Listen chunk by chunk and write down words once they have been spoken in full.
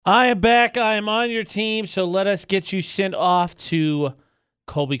I am back. I am on your team, so let us get you sent off to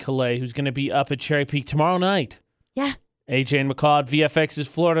Colby Calais, who's going to be up at Cherry Peak tomorrow night. Yeah. AJ and McCall at VFX's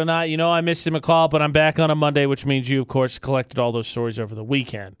Florida Night. You know I missed you, McCall, but I'm back on a Monday, which means you, of course, collected all those stories over the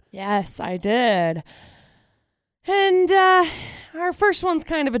weekend. Yes, I did. And our first one's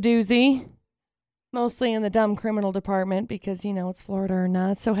kind of a doozy. Mostly in the dumb criminal department because, you know, it's Florida or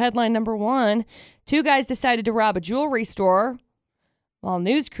not. So headline number 1, 2 guys decided to rob a jewelry store while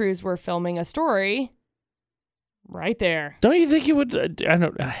news crews were filming a story right there. Don't you think you would, I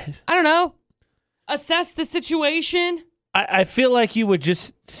don't know, assess the situation? I feel like you would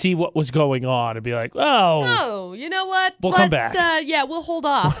just see what was going on and be like, oh, you know what? We'll come back. We'll hold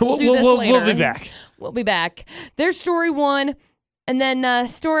off. We'll do this later. We'll be back. We'll be back. There's story 1, and then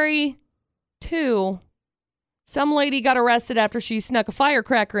story 2. Some lady got arrested after she snuck a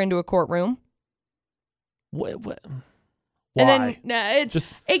firecracker into a courtroom. What? Why? And then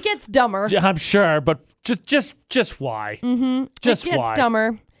it gets dumber. I'm sure, but just why? Mm-hmm. Just it gets why?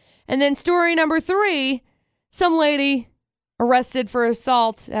 dumber. And then story number 3, some lady arrested for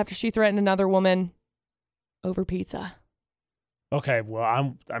assault after she threatened another woman over pizza. Okay,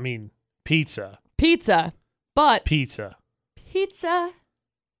 well, I mean, pizza. Pizza. But Pizza.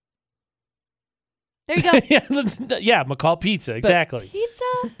 There you go. yeah, McCall pizza, exactly.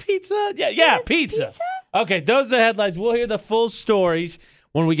 But Pizza? Yeah, Yes, pizza. Okay, those are the headlines. We'll hear the full stories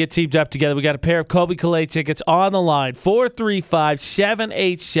when we get teamed up together. We got a pair of Colby Calais tickets on the line,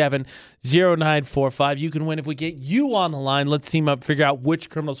 435-787-0945. You can win if we get you on the line. Let's team up, figure out which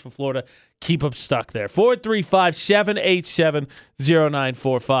criminals for Florida keep them stuck there.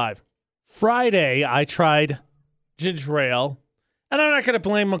 435-787-0945. Friday, I tried ginger ale. And I'm not going to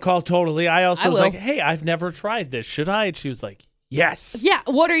blame McCall totally. I was like, hey, I've never tried this. Should I? And she was like, yes. Yeah,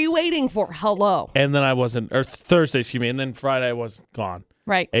 what are you waiting for? Hello. And then I wasn't, or Thursday, excuse me, and then Friday I was gone.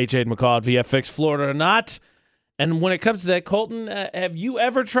 Right. AJ and McCall at VFX, Florida or not. And when it comes to that, Colton, have you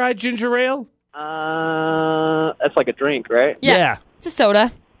ever tried ginger ale? That's like a drink, right? Yeah. It's a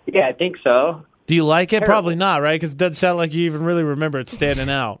soda. Yeah, I think so. Do you like it? Terrible. Probably not, right? Because it doesn't sound like you even really remember it standing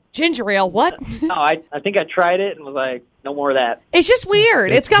out. Ginger ale, what? No, I think I tried it and was like, no more of that. It's just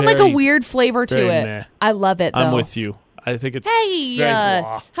weird. It's got like a weird flavor to it. Meh. I love it, though. I'm with you. I think it's Hey, very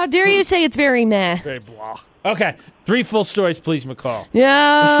blah. how dare you say it's very meh? Very blah. Okay, 3 full stories, please, McCall.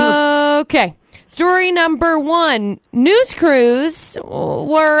 Yeah. Okay. Story number 1. News crews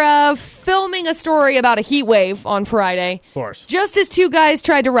were filming a story about a heat wave on Friday. Of course. Just as 2 guys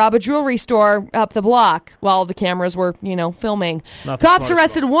tried to rob a jewelry store up the block while the cameras were, filming. Cops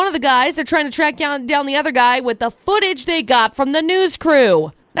arrested one of the guys. They're trying to track down the other guy with the footage they got from the news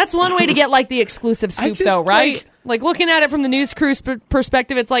crew. That's one way to get, like, the exclusive scoop, though, right? Like, looking at it from the news crew's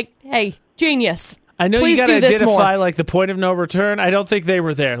perspective, it's like, hey, genius. I know Please you got to do this identify, more. like, the point of no return. I don't think they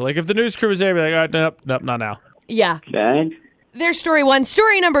were there. Like, if the news crew was there, they'd be like, oh, nope, not now. Yeah. Okay. There's story 1.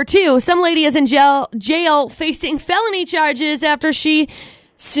 Story number 2. Some lady is in jail facing felony charges after she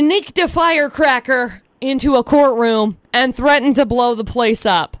sneaked a firecracker into a courtroom and threatened to blow the place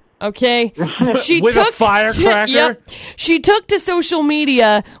up. Okay? With a firecracker? Yep. She took to social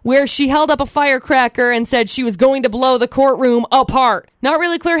media where she held up a firecracker and said she was going to blow the courtroom apart. Not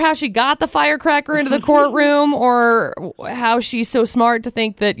really clear how she got the firecracker into the courtroom or how she's so smart to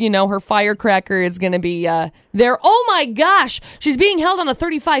think that, her firecracker is going to be there. Oh my gosh! She's being held on a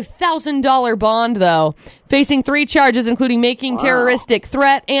 $35,000 bond, though, facing 3 charges, including making terroristic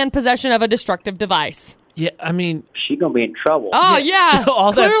threat and possession of a destructive device. Yeah, I mean... She's going to be in trouble. Oh, yeah.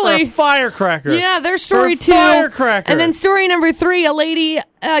 All clearly. that for a firecracker. Yeah, there's story For a 2. firecracker. And then story number 3, a lady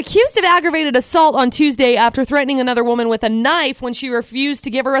accused of aggravated assault on Tuesday after threatening another woman with a knife when she refused to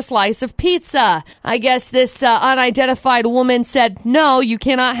give her a slice of pizza. I guess this unidentified woman said, no, you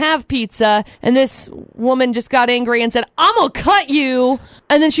cannot have pizza. And this woman just got angry and said, I'm going to cut you.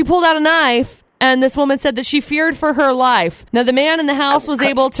 And then she pulled out a knife. And this woman said that she feared for her life. Now, the man in the house was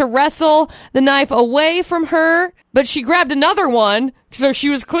able to wrestle the knife away from her, but she grabbed another one, so she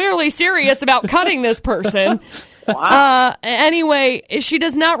was clearly serious about cutting this person. Wow. Anyway, she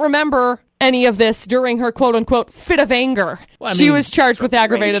does not remember any of this during her quote-unquote fit of anger. Well, she was charged with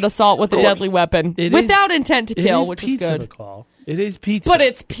aggravated assault with a deadly weapon without intent to kill, which is good. McCall. It is pizza. But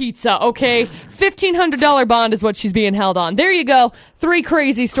it's pizza, okay? $1,500 bond is what she's being held on. There you go. 3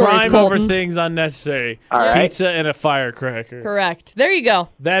 crazy stories, Crime Colton. over things unnecessary. All right. Pizza and a firecracker. Correct. There you go.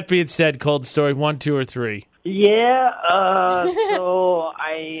 That being said, cold story 1, 2, or 3. Yeah, so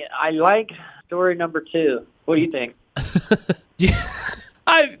I like story number 2. What do you think? Yeah.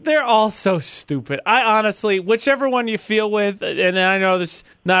 They're all so stupid. I honestly, whichever one you feel with, and I know this is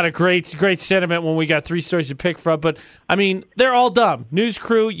not a great sentiment when we got 3 stories to pick from, but I mean, they're all dumb. News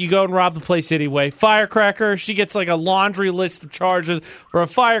crew, you go and rob the place anyway. Firecracker, she gets like a laundry list of charges for a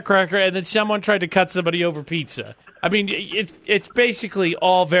firecracker, and then someone tried to cut somebody over pizza. I mean, it's basically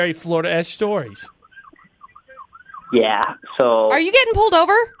all very Florida-esque stories. Yeah. So. Are you getting pulled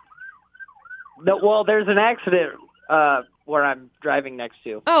over? No, well, there's an accident where I'm driving next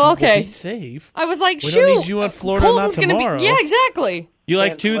to. Oh, okay. Well, be safe. I was like, We shoot. don't need you in Florida, Colton's not tomorrow. Yeah, exactly. You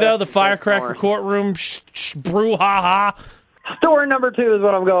like two, though? The firecracker courtroom brouhaha? Story number 2 is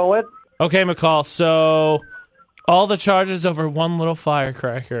what I'm going with. Okay, McCall. So all the charges over one little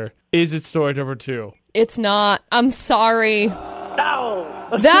firecracker. Is it story number 2? It's not. I'm sorry. No.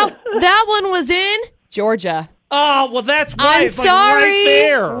 That one was in Georgia. Oh, well, that's why. I'm it's sorry. Like right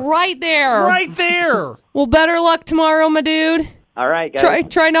there. Right there. Right there. Well, better luck tomorrow, my dude. All right, guys.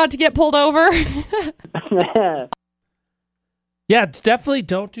 Try not to get pulled over. Yeah, definitely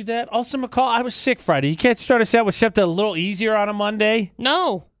don't do that. Also, McCall, I was sick Friday. You can't start us out with something a little easier on a Monday?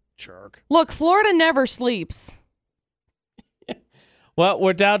 No. Jerk. Look, Florida never sleeps. Well,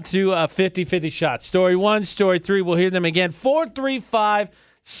 we're down to 50-50 shots. Story 1, story 3. We'll hear them again.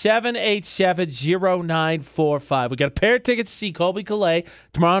 435-787-0945. We got a pair of tickets to see Colby Calais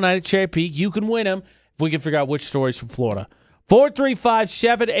tomorrow night at Cherry Peak. You can win them if we can figure out which story's from Florida.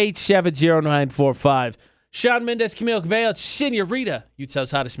 435-787-0945. Shawn Mendes, Camilo Cabello, it's Senorita.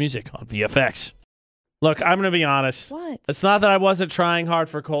 Utah's hottest music on VFX. Look, I'm going to be honest. What? It's not that I wasn't trying hard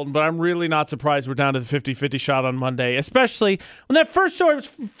for Colton, but I'm really not surprised we're down to the 50-50 shot on Monday, especially when that first story was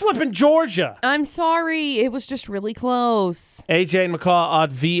flipping Georgia. I'm sorry. It was just really close. AJ and McCall on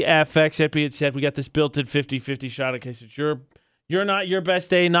VFX. That being said, we got this built-in 50-50 shot in case it's you're not your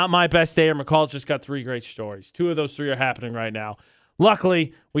best day, not my best day, or McCall's just got 3 great stories. 2 of those 3 are happening right now.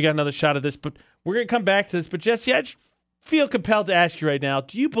 Luckily, we got another shot of this, but we're going to come back to this. But Jesse, I just feel compelled to ask you right now,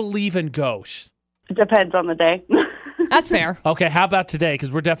 do you believe in ghosts? It depends on the day. That's fair. Okay, how about today?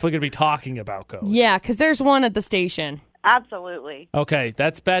 Because we're definitely going to be talking about ghosts. Yeah, because there's one at the station. Absolutely. Okay,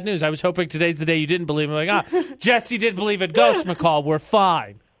 that's bad news. I was hoping today's the day you didn't believe in. Like, Jesse didn't believe in ghosts, McCall. We're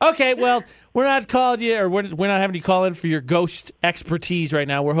fine. Okay, well, we're not calling you, or we're not having you call in for your ghost expertise right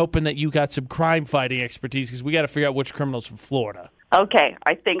now. We're hoping that you got some crime-fighting expertise because we got to figure out which criminal's from Florida. Okay,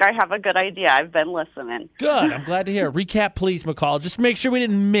 I think I have a good idea. I've been listening. Good. I'm glad to hear it. Recap, please, McCall. Just make sure we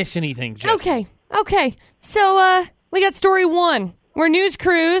didn't miss anything, Jesse. Okay. So, we got story 1. We're news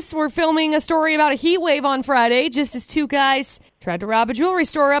crews. We're filming a story about a heat wave on Friday, just as 2 guys tried to rob a jewelry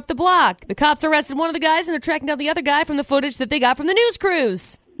store up the block. The cops arrested one of the guys, and they're tracking down the other guy from the footage that they got from the news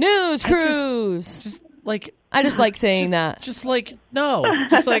crews. News crews. I just like saying that. Just like, no.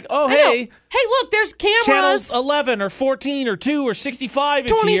 Just like, oh, hey. Hey, look, there's cameras. Channel 11 or 14 or 2 or 65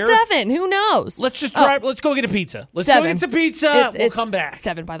 is 27. here. Who knows? Let's just drive. Let's go get a pizza. Let's 7. go get some pizza. We'll It's come back.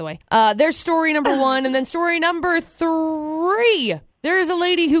 7, by the way. There's story number 1, and then story number 3. There's a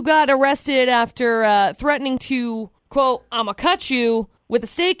lady who got arrested after threatening to, quote, "I'm gonna cut you" with a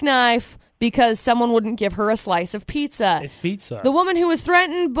steak knife because someone wouldn't give her a slice of pizza. It's pizza. The woman who was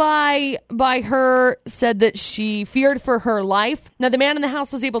threatened by her said that she feared for her life. Now, the man in the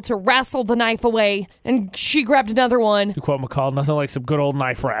house was able to wrestle the knife away, and she grabbed another one. To quote McCall, nothing like some good old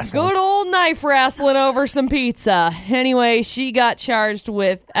knife wrestling. Good old knife wrestling over some pizza. Anyway, she got charged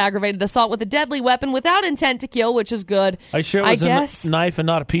with aggravated assault with a deadly weapon without intent to kill, which is good. Are you sure it was a knife and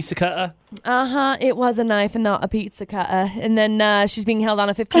not a pizza cutter? It was a knife and not a pizza cutter. And then she's being held on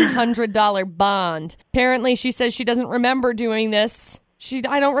a $1,500 bond. Apparently, she says she doesn't remember doing this.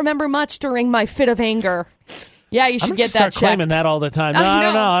 I don't remember much during my fit of anger. Yeah, you should get that checked. Start claiming that all the time. No, I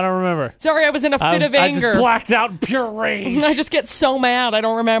don't know. I don't remember. Sorry, I was in a fit of anger. I just blacked out in pure rage. I just get so mad I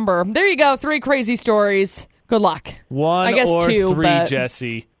don't remember. There you go. 3 crazy stories. Good luck. 1 I guess or 2, 3, but...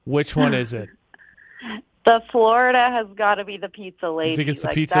 Jesse. Which one is it? The Florida has got to be the pizza lady. You think it's the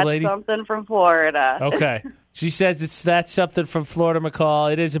like, pizza lady? That's something from Florida. Okay. She says that's something from Florida,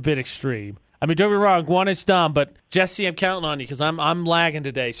 McCall. It is a bit extreme. I mean, don't be wrong. 1 is dumb, but Jesse, I'm counting on you because I'm lagging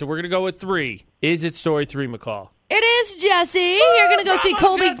today. So we're going to go with 3. Is it story 3, McCall? It is, Jesse. You're going to go see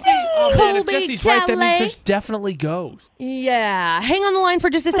Colby. Oh, man, if Colby Jesse's right, that means Calais. there's definitely ghosts. Yeah. Hang on the line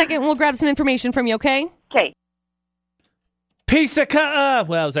for just a second. We'll grab some information from you, okay? Okay. Pizza cutter.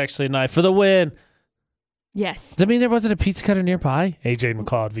 Well, it was actually a knife for the win. Yes. Does that mean there wasn't a pizza cutter nearby? AJ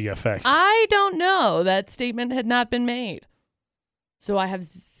McCall at VFX. I don't know. That statement had not been made. So I have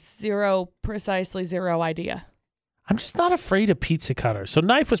precisely zero idea. I'm just not afraid of pizza cutters. So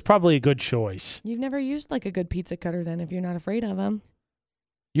knife was probably a good choice. You've never used like a good pizza cutter then if you're not afraid of them.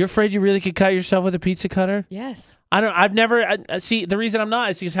 You're afraid you really could cut yourself with a pizza cutter? Yes. I've never see. The reason I'm not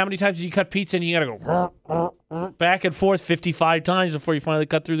is because how many times do you cut pizza and you gotta go back and forth 55 times before you finally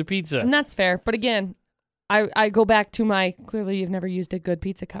cut through the pizza. And that's fair. But again, I go back to my, clearly you've never used a good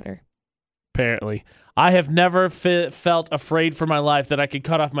pizza cutter. Apparently. I have never felt afraid for my life that I could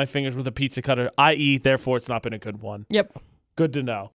cut off my fingers with a pizza cutter, i.e., therefore it's not been a good one. Yep. Good to know.